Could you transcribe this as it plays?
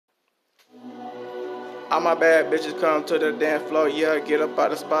All my bad bitches come to the dance floor, yeah, get up out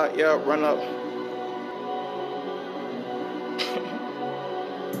the spot, yeah, run up.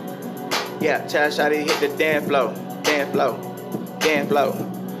 Yeah, tell Shawty hit the dance floor, dance floor, dance floor,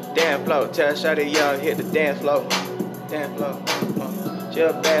 dance floor. Tell Shawty, yeah, hit the dance floor, dance floor. She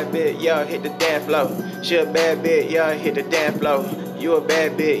a bad bitch, yeah, hit the dance floor. She a bad bitch, yeah, hit the dance floor. You a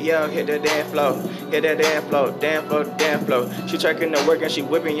bad bitch, yeah, hit the dance floor. Hit that dance floor, dance floor, dance floor. She twerking the work and she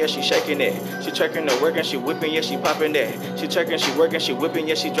whipping, yeah, she shaking it. She twerking the work and she whipping, yeah, she popping that. She twerking, she working, she whipping,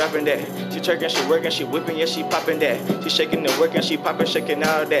 yeah, she dropping that. She twerking, she working, she whipping, yeah, she popping that. She shaking the work and she popping, shaking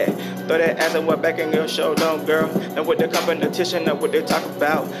all that. Throw that ass and what back in your show, don't girl. And with the competition, know what they talk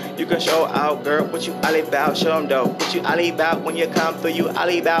about. You can show out, girl, what you all about. Show them though, what you all about when you come through. You all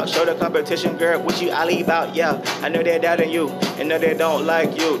about, show the competition, girl, what you all about. Yeah, I know they're doubting you, and know they don't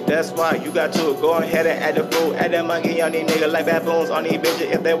like you. That's why you got to go ahead and add the fool, add the monkey on these niggas like baboons on these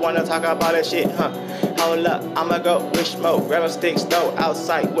bitches. If they wanna talk about that shit, hold up, I'ma go with smoke, grab a stick, stove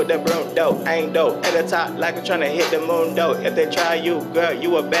outside with the broom dope, ain't dope. At the top like I'm tryna hit the moon though. If they try you, girl,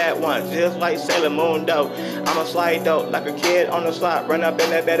 you a bad one, just like Sailor Moon though. I'ma slide though, like a kid on the slide, run up in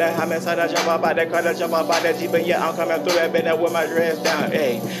that bed, I'm inside, I jump up out that car, I jump up out that Jeep, and yeah, I'm coming through that bed with my dress down,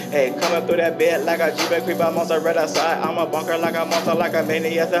 hey, coming through that bed like a Jeep, and creep out monster right outside. I'm a bunker like a monster, like a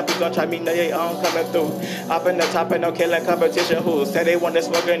maniac. Some people gon' try me, no, yeah, I'm coming through. Up in the top and no killing competition. Who said they want to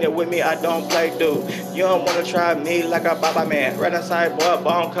smoke in it with me? I don't play, dude. You don't wanna try me like a Baba man. Right outside, boy,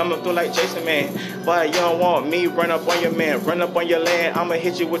 I'm coming through like Jason, man. But you don't want me, run up on your man, run up on your land. I'ma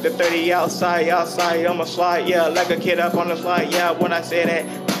hit you with the 30 outside, I'ma slide, yeah, like a kid up on the slide, yeah, when I say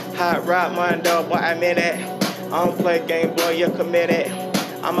that. Hot rod, Mondo, boy, I meant it. I don't play game, boy, you're committed.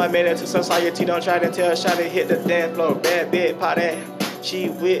 I'm a minute to society, don't try to tell Shawty hit the dance floor, bad bitch, pot that. She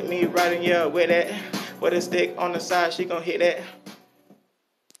with me, riding, yeah, with it. With a stick on the side, she gon' hit that.